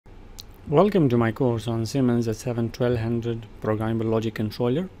Welcome to my course on Siemens S7-1200 Programmable Logic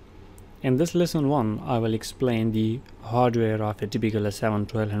Controller. In this lesson 1, I will explain the hardware of a typical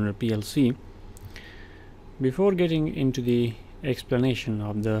S7-1200 PLC. Before getting into the explanation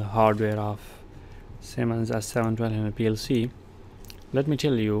of the hardware of Siemens S7-1200 PLC, let me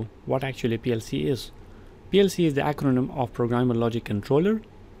tell you what actually PLC is. PLC is the acronym of Programmable Logic Controller.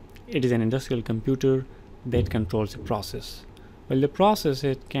 It is an industrial computer that controls a process. Well, the process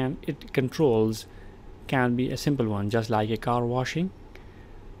it controls can be a simple one, just like a car washing,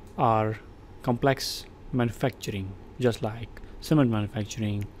 or complex manufacturing, just like cement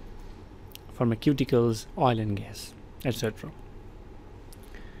manufacturing, pharmaceuticals, oil and gas, etc.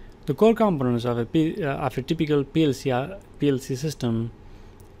 The core components of a typical PLC system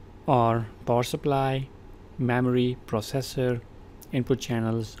are power supply, memory, processor, input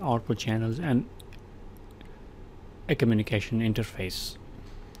channels, output channels, and a communication interface.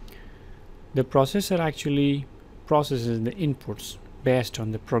 The processor actually processes the inputs based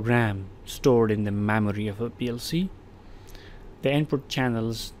on the program stored in the memory of a PLC. The input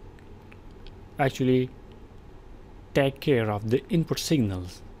channels actually take care of the input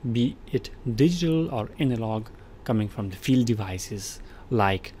signals, be it digital or analog, coming from the field devices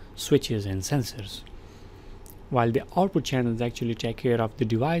like switches and sensors, while the output channels actually take care of the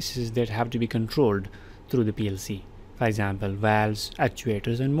devices that have to be controlled through the PLC. For example, valves,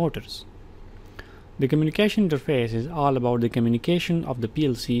 actuators, and motors. The communication interface is all about the communication of the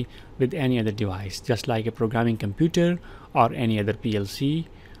PLC with any other device, just like a programming computer or any other PLC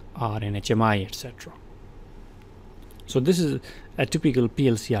or an HMI, etc. So this is a typical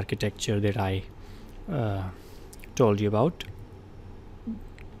PLC architecture that I told you about.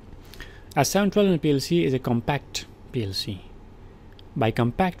 A S7-1200 PLC is a compact PLC. By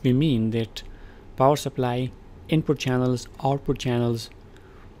compact, we mean that power supply, input channels, output channels,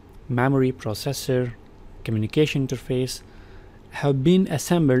 memory, processor, communication interface have been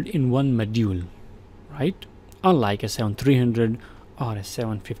assembled in one module, right? Unlike a S7-300 or a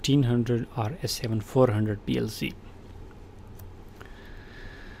S7-1500 or a S7-400 PLC.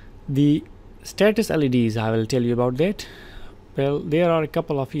 The status LEDs, I will tell you about that. Well, there are a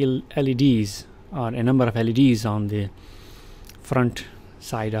couple of LEDs or a number of LEDs on the front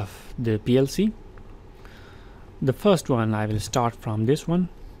side of the PLC. The first one, I will start from this one,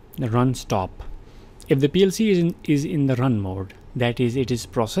 the run stop. If the PLC is in the run mode, that is, it is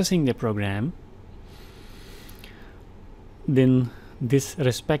processing the program, then this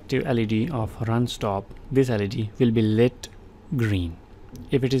respective LED of run stop, this LED will be lit green.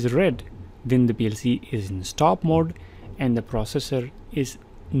 If it is red, then the PLC is in stop mode and the processor is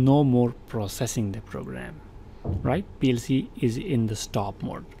no more processing the program, right? PLC is in the stop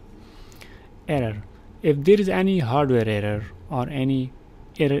mode. Error. If there is any hardware error or any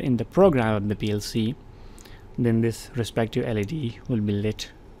error in the program of the PLC, then this respective LED will be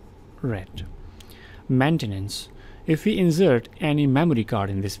lit red. Maintenance. If we insert any memory card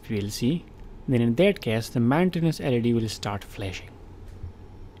in this PLC, then in that case the maintenance LED will start flashing.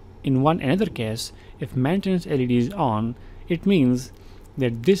 In another case, if maintenance LED is on, it means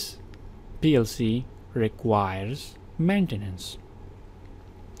that this PLC requires maintenance.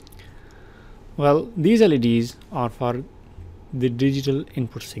 Well, these LEDs are for the digital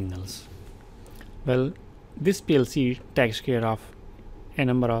input signals. Well, this PLC takes care of a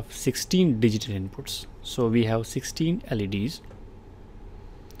number of 16 digital inputs. So we have 16 LEDs.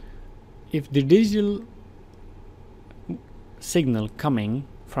 If the digital signal coming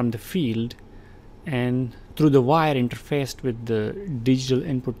from the field and through the wire interfaced with the digital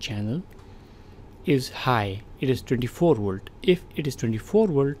input channel is high, it is 24 volt. If it is 24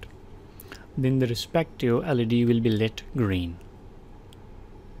 volt, then the respective LED will be lit green.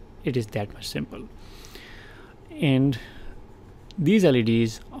 It is that much simple. And these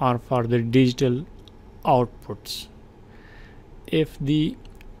LEDs are for the digital outputs. If the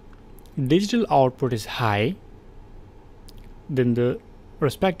digital output is high, then the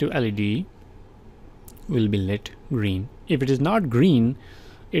respective LED will be lit green. If it is not green,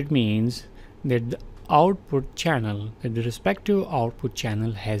 it means that the output channel, that the respective output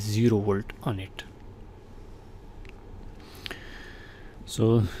channel has 0 volt on it.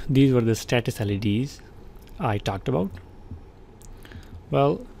 So these were the status LEDs I talked about.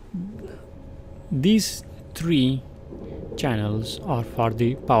 Well, these 3 channels are for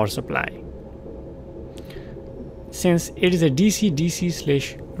the power supply. Since it is a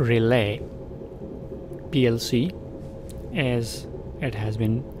DC/relay PLC, as it has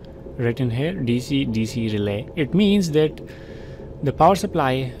been written here, DC relay, it means that the power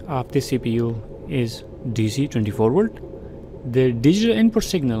supply of the CPU is DC 24 volt. The digital input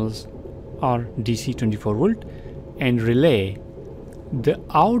signals are DC 24 volt, and relay, the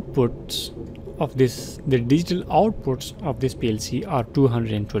outputs of this, the digital outputs of this PLC are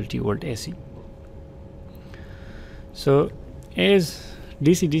 220 volt AC. So as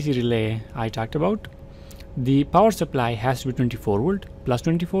DC-DC relay I talked about, the power supply has to be 24 volt, plus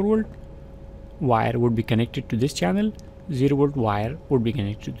 24 volt wire would be connected to this channel, 0 volt wire would be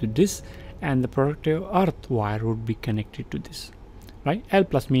connected to this, and the protective earth wire would be connected to this, right? L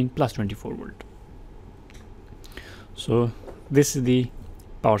plus mean plus 24 volt. So this is the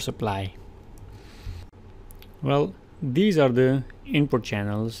power supply. Well, these are the input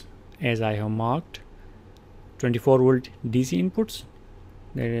channels as I have marked. 24 volt DC inputs,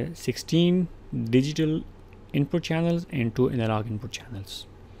 there are 16 digital input channels and 2 analog input channels.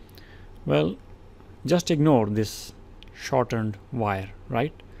 Well, just ignore this shortened wire,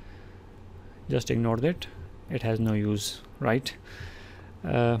 right? Just ignore that, it has no use, right?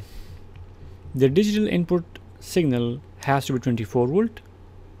 The digital input signal has to be 24 volt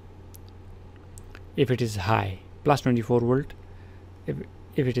if it is high, plus 24 volt if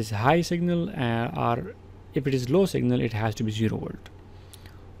it is high signal, or if it is low signal it has to be 0 volt,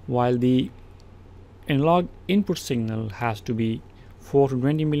 while the analog input signal has to be 4 to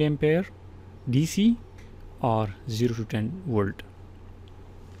 20 milliampere DC or 0 to 10 volt.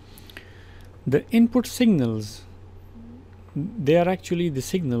 The input signals, they are actually the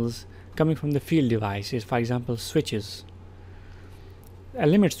signals coming from the field devices, for example switches. A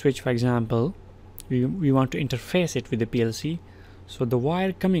limit switch, for example, we want to interface it with the PLC, so the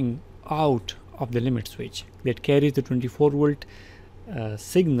wire coming out of the limit switch that carries the 24 volt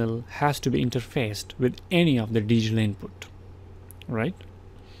signal has to be interfaced with any of the digital input, right?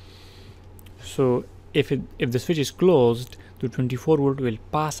 So if the switch is closed, the 24 volt will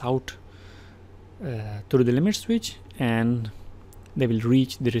pass out through the limit switch and they will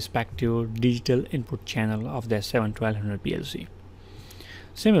reach the respective digital input channel of the S7-1200 PLC.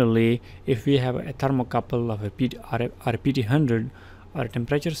 Similarly, if we have a thermocouple of a PT100 or a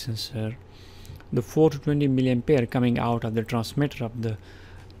temperature sensor, the 4 to 20 milliampere coming out of the transmitter of the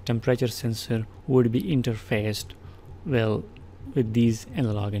temperature sensor would be interfaced well with these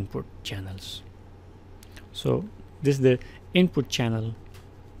analog input channels. So this is the input channel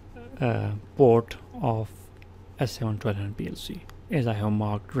port of S7-1200 PLC as I have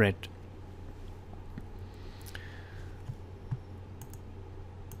marked red.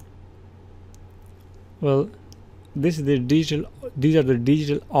 Well, these are the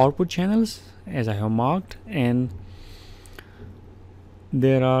digital output channels as I have marked, and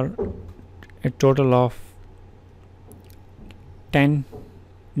there are a total of 10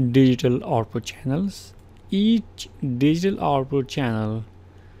 digital output channels. Each digital output channel,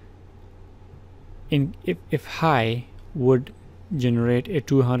 if high, would generate a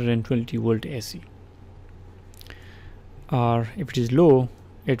 220 volt AC, or if it is low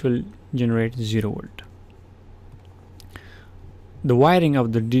it will generate 0 volt. The wiring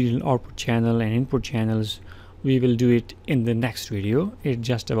of the digital output channel and input channels, we will do it in the next video. It's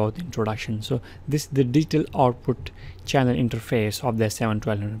just about the introduction. So this is the digital output channel interface of the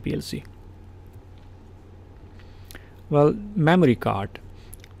S7-1200 PLC. Well, memory card.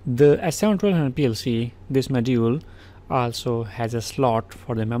 The S7-1200 PLC, this module also has a slot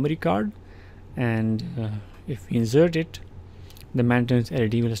for the memory card, and if we insert it, the maintenance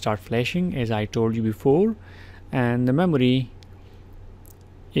LED will start flashing as I told you before, and the memory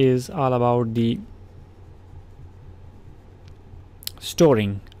is all about the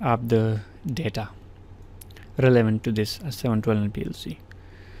storing of the data relevant to this S7-1200 PLC.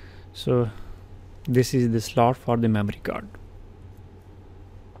 So this is the slot for the memory card.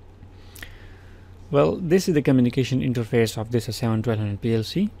 Well, this is the communication interface of this S7-1200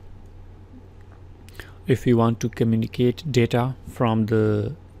 PLC. If we want to communicate data from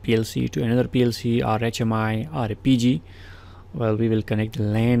the PLC to another PLC or HMI or a PG, well, we will connect the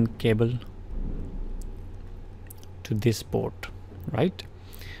LAN cable to this port, right?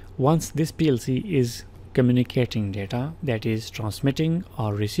 Once this PLC is communicating data, that is transmitting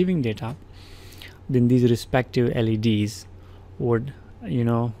or receiving data, then these respective LEDs would,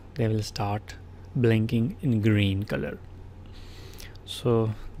 they will start blinking in green color.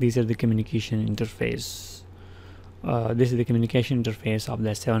 So these are the communication interface. This is the communication interface of the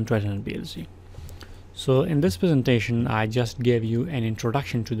S7-1200 PLC. So in this presentation I just gave you an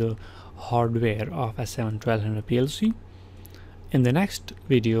introduction to the hardware of S7-1200 PLC. In the next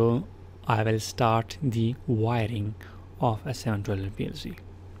video I will start the wiring of S7-1200 PLC.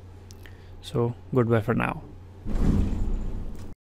 So goodbye for now.